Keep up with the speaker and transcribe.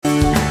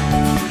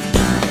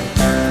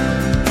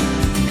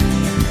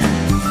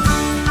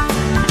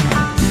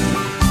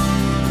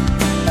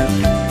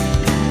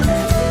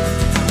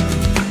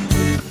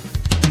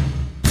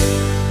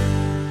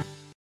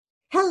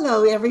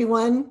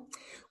everyone.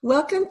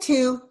 Welcome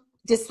to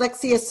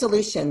Dyslexia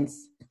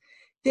Solutions.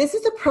 This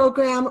is a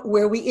program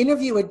where we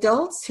interview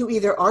adults who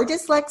either are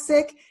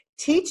dyslexic,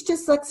 teach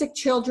dyslexic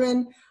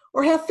children,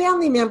 or have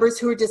family members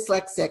who are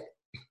dyslexic.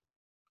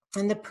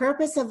 And the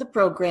purpose of the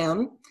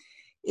program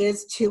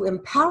is to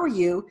empower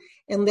you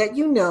and let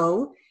you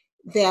know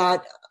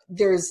that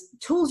there's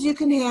tools you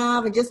can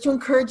have and just to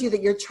encourage you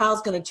that your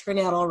child's going to turn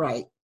out all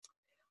right.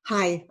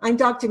 Hi, I'm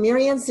Dr.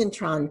 Marianne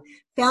Cintron,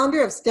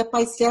 founder of Step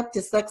by Step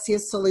Dyslexia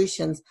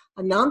Solutions,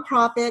 a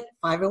nonprofit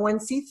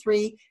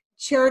 501c3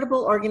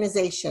 charitable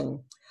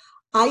organization.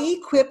 I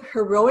equip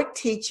heroic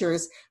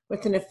teachers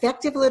with an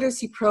effective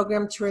literacy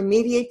program to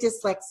remediate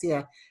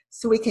dyslexia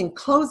so we can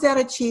close that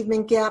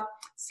achievement gap,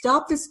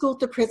 stop the school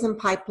to prison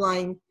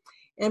pipeline,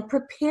 and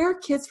prepare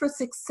kids for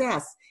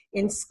success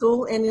in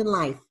school and in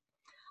life.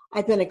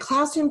 I've been a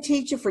classroom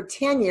teacher for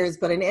 10 years,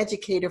 but an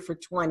educator for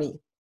 20.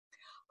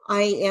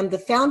 I am the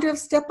founder of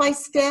Step by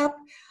Step.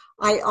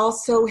 I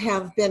also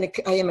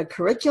I am a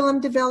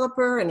curriculum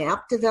developer, an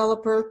app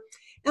developer,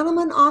 and I'm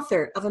an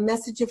author of A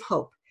Message of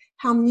Hope,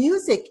 How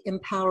Music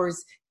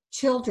Empowers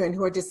Children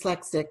Who Are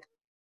Dyslexic.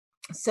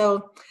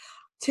 So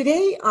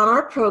today on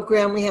our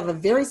program, we have a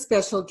very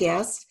special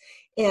guest,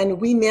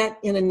 and we met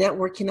in a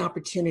networking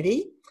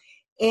opportunity.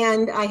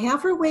 And I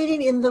have her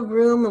waiting in the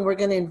room, and we're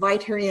going to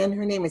invite her in.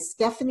 Her name is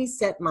Stephanie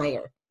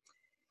Setmeyer.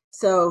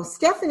 So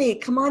Stephanie,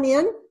 come on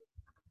in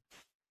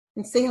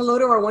and say hello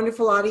to our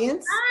wonderful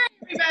audience. Hi,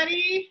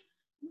 everybody.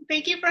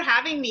 Thank you for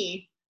having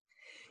me.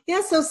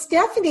 Yeah, so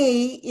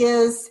Stephanie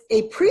is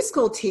a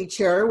preschool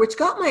teacher, which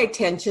got my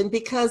attention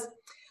because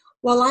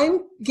while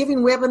I'm giving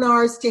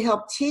webinars to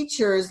help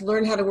teachers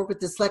learn how to work with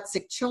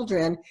dyslexic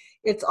children,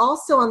 it's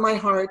also on my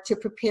heart to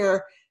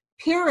prepare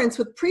parents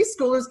with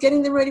preschoolers,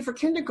 getting them ready for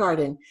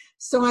kindergarten.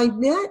 So I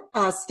met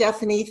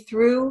Stephanie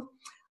through,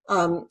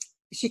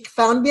 she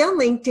found me on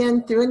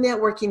LinkedIn through a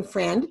networking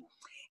friend.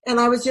 And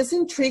I was just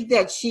intrigued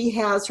that she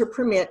has her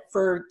permit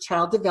for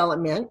child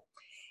development.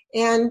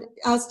 And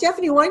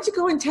Stephanie, why don't you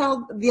go and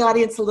tell the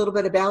audience a little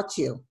bit about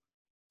you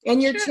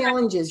and your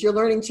challenges, your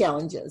learning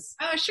challenges.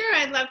 Oh, sure.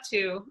 I'd love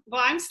to.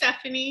 Well, I'm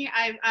Stephanie.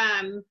 I've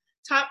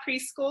taught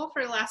preschool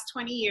for the last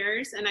 20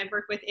 years, and I've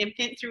worked with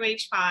infant through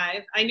age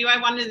 5. I knew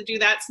I wanted to do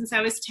that since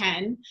I was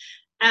 10.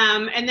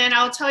 And then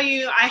I'll tell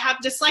you, I have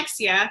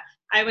dyslexia.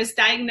 I was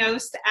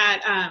diagnosed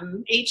at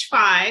age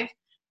 5.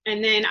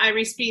 And then I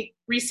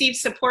received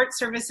support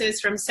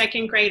services from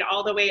second grade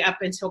all the way up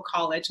until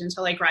college,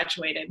 until I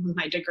graduated with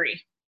my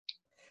degree.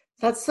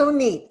 That's so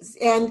neat.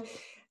 And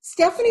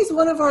Stephanie's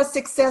one of our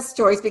success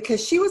stories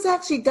because she was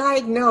actually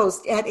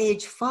diagnosed at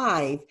age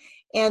 5.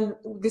 And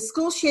the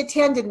school she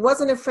attended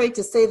wasn't afraid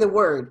to say the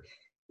word.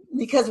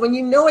 Because when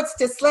you know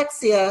it's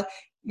dyslexia,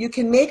 you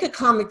can make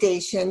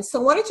accommodations.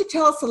 So why don't you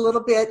tell us a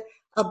little bit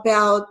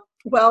about,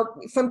 well,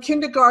 from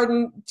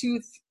kindergarten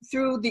to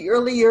through the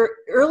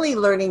early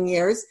learning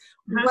years,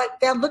 what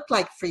that looked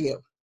like for you.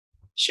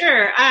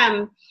 Sure.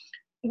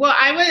 Well,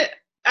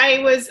 I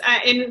was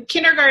in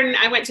kindergarten.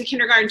 I went to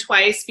kindergarten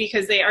twice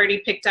because they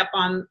already picked up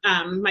on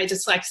my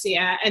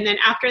dyslexia. And then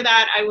after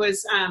that, I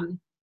was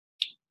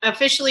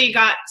officially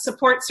got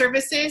support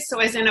services. So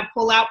I was in a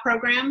pull-out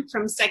program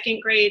from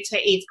second grade to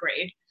 8th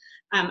grade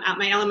at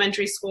my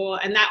elementary school.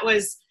 And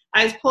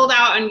I was pulled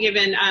out and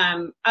given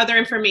other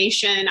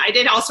information. I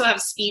did also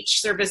have speech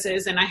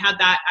services, and I had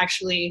that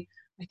actually,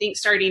 I think,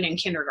 starting in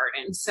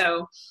kindergarten.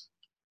 So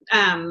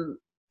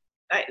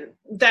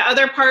the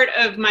other part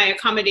of my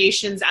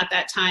accommodations at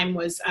that time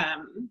was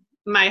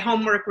my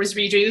homework was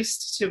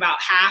reduced to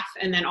about half,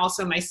 and then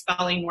also my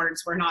spelling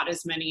words were not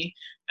as many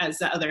as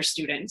the other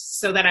students,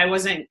 so that I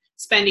wasn't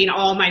spending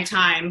all my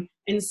time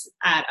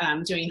at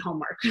doing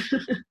homework.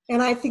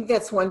 And I think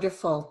that's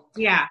wonderful.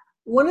 Yeah.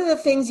 One of the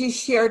things you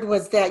shared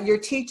was that your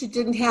teacher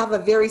didn't have a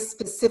very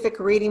specific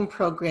reading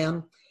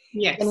program.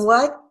 Yes. And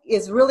what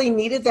is really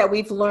needed that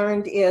we've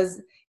learned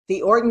is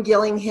the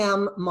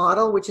Orton-Gillingham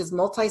model, which is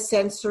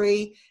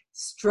multisensory,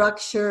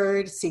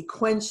 structured,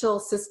 sequential,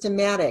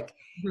 systematic.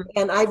 Mm-hmm.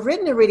 And I've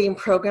written a reading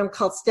program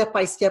called Step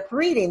by Step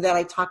Reading that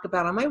I talk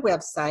about on my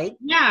website.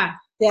 Yeah.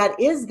 That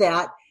is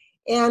that.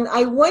 And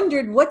I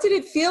wondered, what did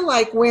it feel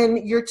like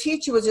when your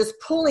teacher was just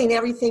pulling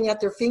everything at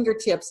their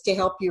fingertips to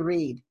help you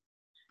read?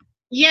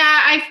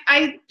 Yeah,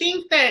 I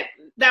think that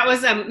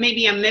was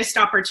maybe a missed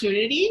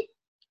opportunity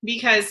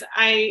because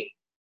I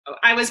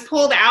was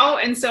pulled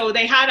out, and so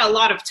they had a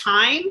lot of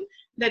time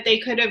that they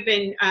could have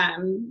been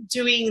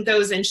doing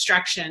those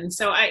instructions.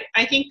 So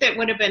I think that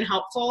would have been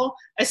helpful,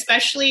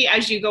 especially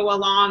as you go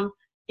along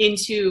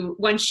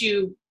once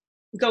you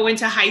go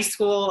into high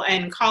school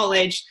and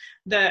college.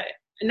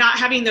 Not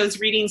having those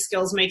reading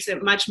skills makes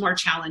it much more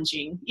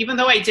challenging. Even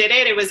though I did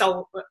it, it was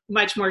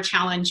much more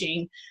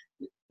challenging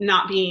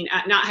not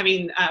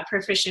having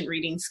proficient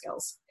reading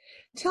skills.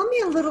 Tell me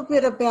a little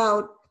bit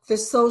about the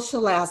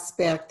social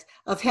aspect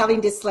of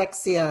having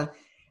dyslexia.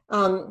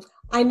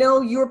 I know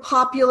you're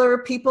popular,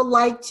 people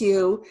liked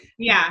you.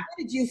 Yeah. How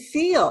did you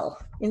feel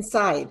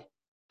inside?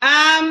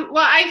 Well,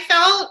 I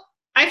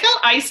felt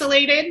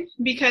isolated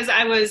because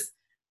I was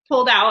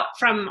pulled out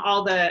from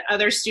all the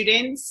other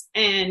students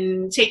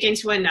and taken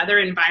to another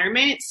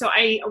environment. So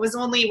I was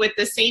only with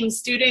the same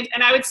student,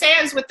 and I would say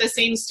I was with the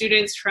same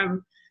students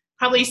from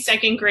probably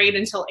second grade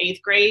until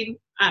eighth grade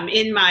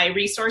in my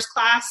resource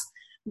class,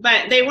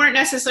 but they weren't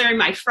necessarily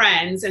my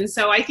friends. And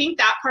so I think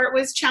that part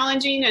was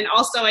challenging. And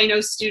also I know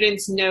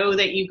students know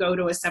that you go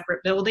to a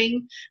separate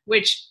building,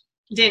 which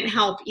didn't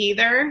help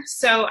either.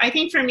 So I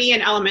think for me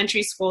in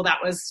elementary school, that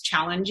was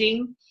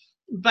challenging.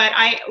 But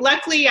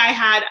luckily I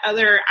had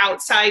other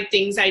outside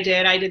things I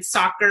did. I did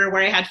soccer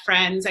where I had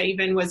friends. I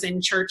even was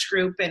in church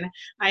group and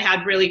I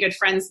had really good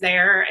friends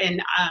there,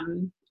 and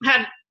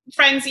had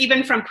friends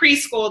even from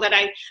preschool that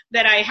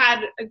I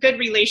had good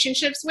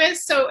relationships with.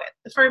 So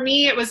for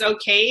me, it was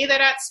okay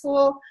that at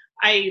school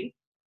I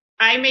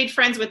made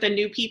friends with the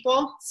new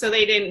people, so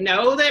they didn't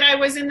know that I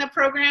was in the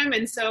program.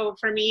 And so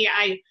for me,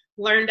 I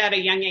learned at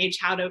a young age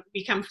how to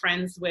become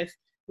friends with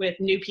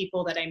new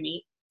people that I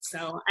meet.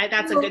 So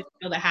that's a good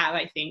skill to have,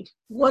 I think.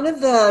 One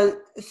of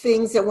the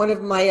things that one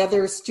of my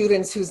other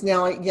students, who's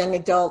now a young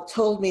adult,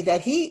 told me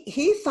that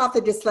he thought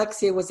that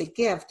dyslexia was a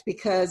gift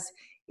because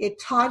it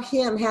taught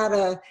him how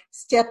to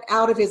step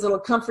out of his little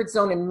comfort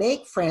zone and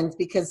make friends,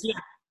 because they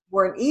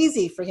weren't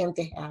easy for him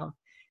to have.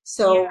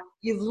 So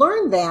you've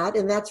learned that,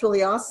 and that's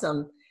really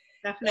awesome.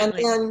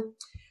 Definitely. And then,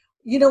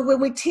 you know, when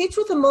we teach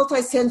with a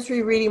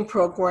multisensory reading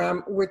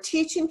program, we're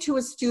teaching to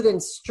a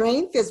student's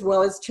strength as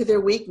well as to their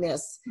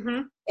weakness.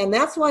 Mm-hmm. And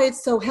that's why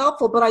it's so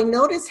helpful. But I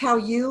noticed how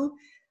you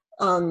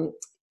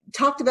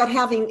talked about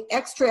having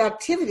extra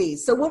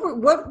activities. So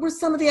what were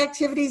some of the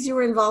activities you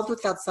were involved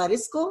with outside of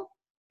school?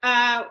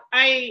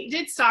 I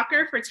did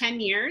soccer for 10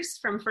 years,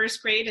 from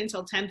first grade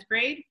until 10th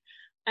grade.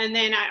 And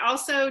then I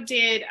also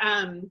did,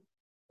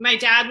 my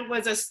dad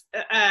was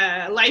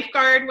a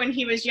lifeguard when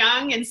he was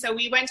young. And so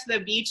we went to the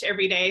beach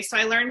every day. So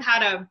I learned how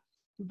to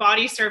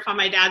body surf on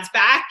my dad's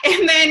back.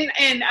 And then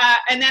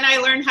I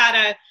learned how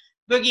to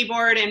boogie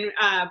board and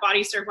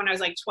body surf when I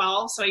was like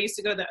 12. So I used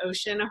to go to the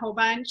ocean a whole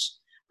bunch.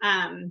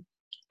 I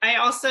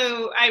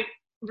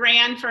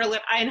ran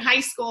in high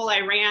school. I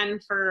ran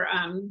for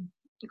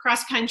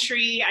cross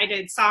country. I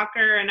did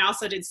soccer, and I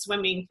also did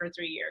swimming for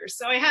 3 years.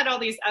 So I had all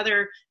these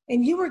other.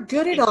 And you were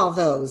good at all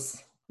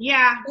those.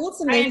 Yeah.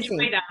 That's amazing.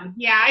 I enjoyed them.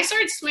 Yeah. I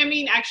started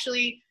swimming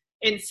actually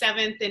in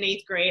 7th and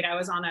 8th grade. I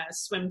was on a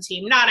swim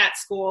team, not at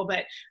school,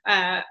 but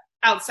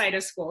outside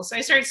of school. So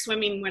I started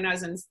swimming when I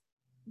was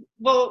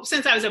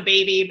since I was a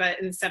baby, but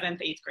in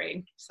 7th, 8th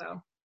grade.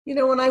 So. You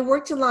know, when I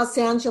worked in Los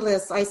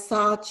Angeles, I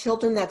saw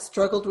children that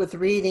struggled with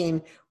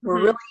reading were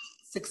really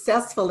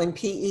successful in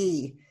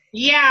PE.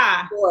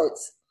 Yeah.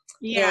 Sports.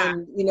 Yeah.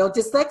 And, you know,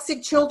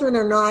 dyslexic children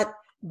are not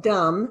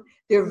dumb.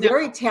 They're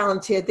very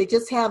talented. They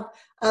just have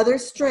other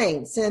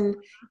strengths. And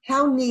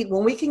how neat,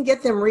 when we can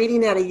get them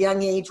reading at a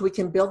young age, we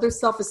can build their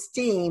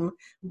self-esteem,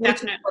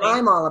 which is what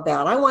I'm all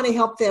about. I want to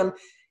help them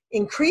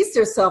increase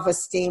their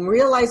self-esteem,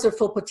 realize their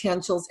full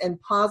potentials, and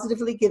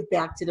positively give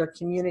back to their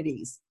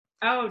communities.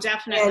 Oh,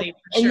 definitely.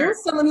 And you're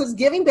someone who's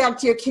giving back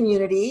to your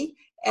community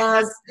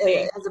as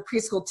a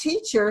preschool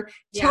teacher.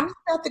 Tell me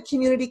about the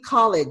community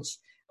college.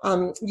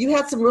 You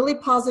had some really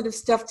positive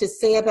stuff to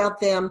say about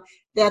them,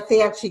 that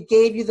they actually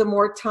gave you the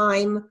more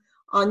time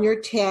on your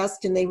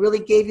test, and they really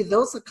gave you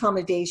those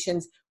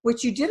accommodations,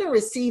 which you didn't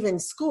receive in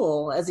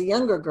school as a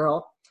younger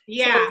girl.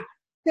 Yeah. So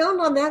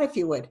expound on that if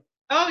you would.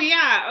 Oh,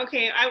 yeah.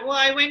 Okay.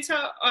 I went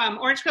to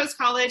Orange Coast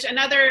College.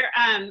 Another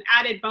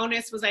added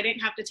bonus was I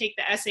didn't have to take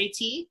the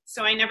SAT.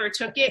 So I never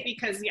took it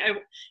because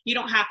you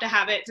don't have to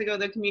have it to go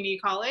to community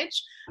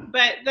college.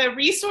 But the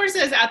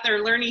resources at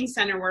their learning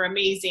center were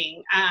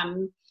amazing.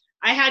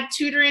 I had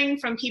tutoring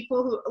from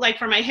people who, like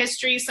for my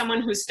history,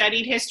 someone who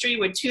studied history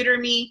would tutor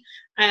me.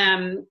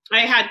 I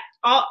had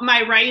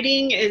my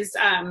writing is,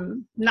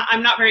 I'm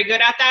not very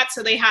good at that.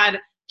 So they had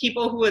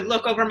people who would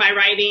look over my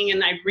writing,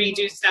 and I'd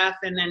redo stuff,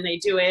 and then they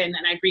do it, and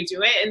then I'd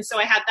redo it. And so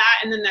I had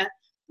that. And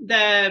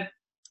then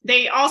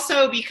they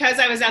also, because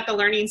I was at the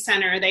Learning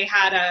Center, they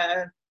had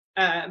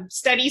a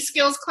study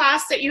skills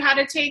class that you had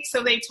to take.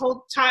 So they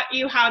taught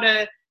you how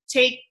to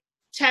take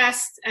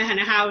tests and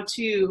how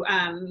to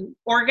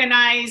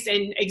organize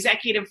and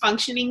executive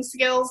functioning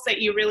skills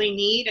that you really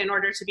need in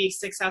order to be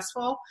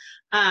successful.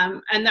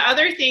 And the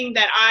other thing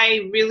that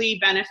I really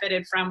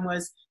benefited from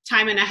was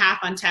time and a half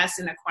on tests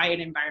in a quiet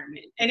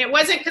environment. And it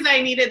wasn't because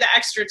I needed the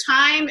extra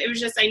time. It was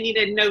just I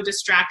needed no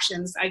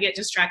distractions. I get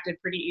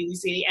distracted pretty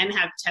easily and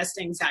have test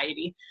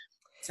anxiety.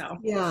 So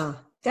yeah,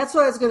 that's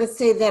what I was going to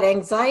say, that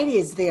anxiety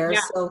is there. Yeah.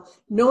 So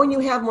knowing you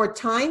have more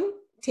time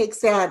takes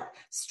that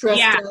stress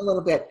down a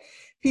little bit.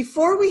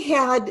 Before we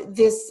had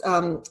this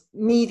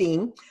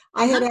meeting,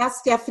 I had asked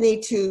Stephanie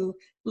to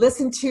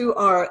listen to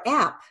our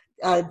app,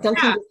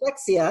 Dunking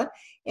Dyslexia,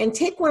 and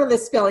take one of the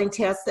spelling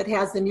tests that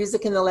has the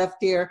music in the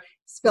left ear,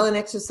 spelling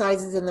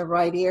exercises in the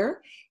right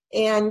ear,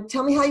 and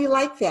tell me how you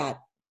like that.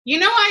 You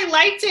know, I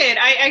liked it.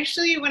 I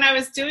actually, when I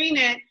was doing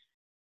it,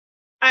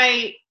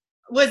 I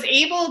was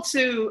able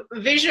to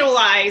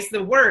visualize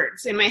the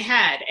words in my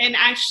head. And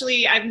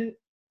actually,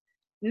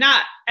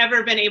 not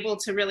ever been able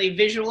to really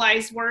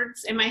visualize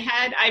words in my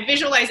head. I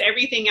visualize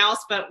everything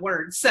else but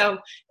words. So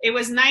it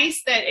was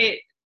nice that it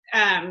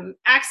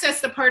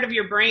accessed the part of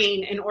your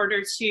brain in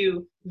order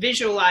to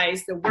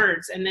visualize the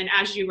words. And then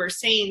as you were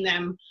saying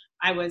them,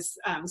 I was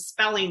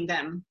spelling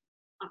them.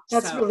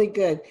 That's really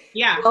good.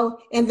 Yeah. Well,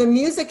 and the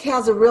music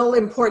has a real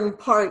important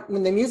part.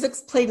 When the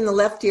music's played in the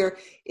left ear,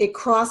 it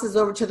crosses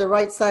over to the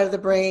right side of the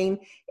brain,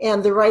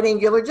 and the right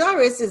angular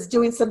gyrus is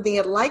doing something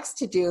it likes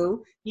to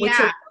do, which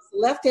allows the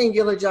left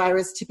angular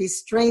gyrus to be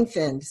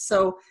strengthened.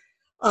 So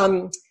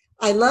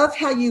I love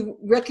how you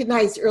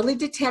recognize early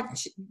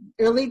detection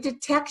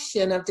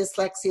of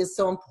dyslexia is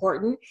so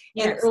important,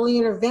 and early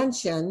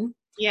intervention.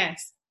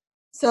 Yes.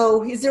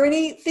 So is there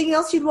anything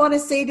else you'd want to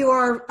say to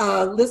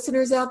our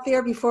listeners out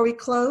there before we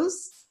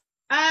close?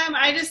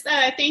 I just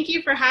thank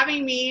you for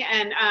having me.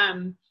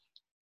 And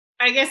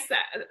I guess,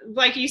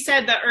 like you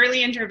said, the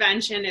early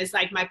intervention is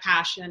like my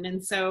passion.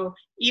 And so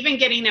even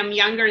getting them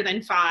younger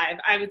than 5,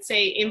 I would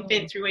say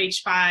infant through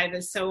age 5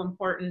 is so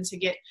important to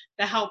get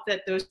the help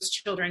that those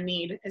children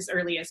need as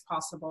early as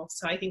possible.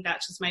 So I think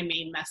that's just my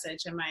main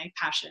message and my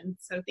passion.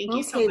 So thank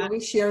you so much. Okay, we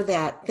share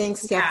that.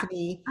 Thanks,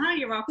 Stephanie.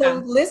 You're welcome.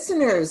 So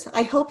listeners,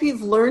 I hope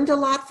you've learned a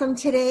lot from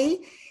today.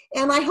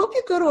 And I hope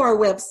you go to our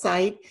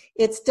website.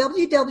 It's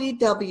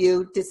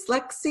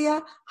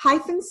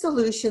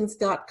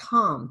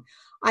www.dyslexia-solutions.com.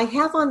 I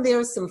have on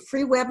there some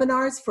free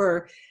webinars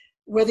for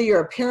whether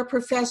you're a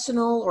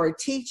paraprofessional or a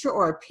teacher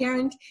or a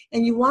parent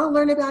and you want to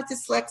learn about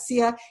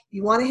dyslexia,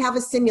 you want to have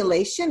a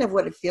simulation of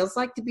what it feels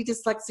like to be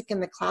dyslexic in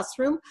the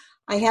classroom.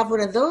 I have one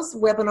of those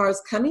webinars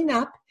coming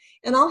up,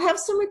 and I'll have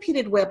some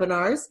repeated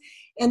webinars.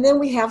 And then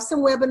we have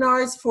some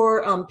webinars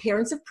for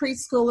parents of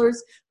preschoolers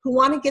who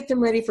want to get them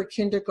ready for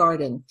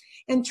kindergarten.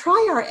 And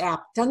try our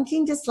app,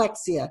 Dunking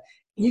Dyslexia.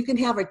 You can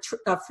have a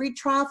free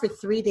trial for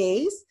 3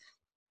 days.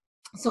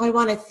 So I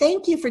want to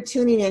thank you for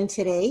tuning in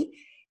today.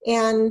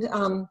 And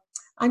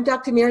I'm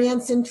Dr. Marianne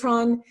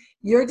Cintron,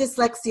 your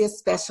dyslexia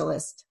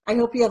specialist. I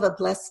hope you have a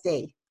blessed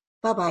day.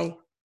 Bye-bye.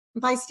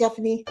 Bye,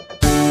 Stephanie.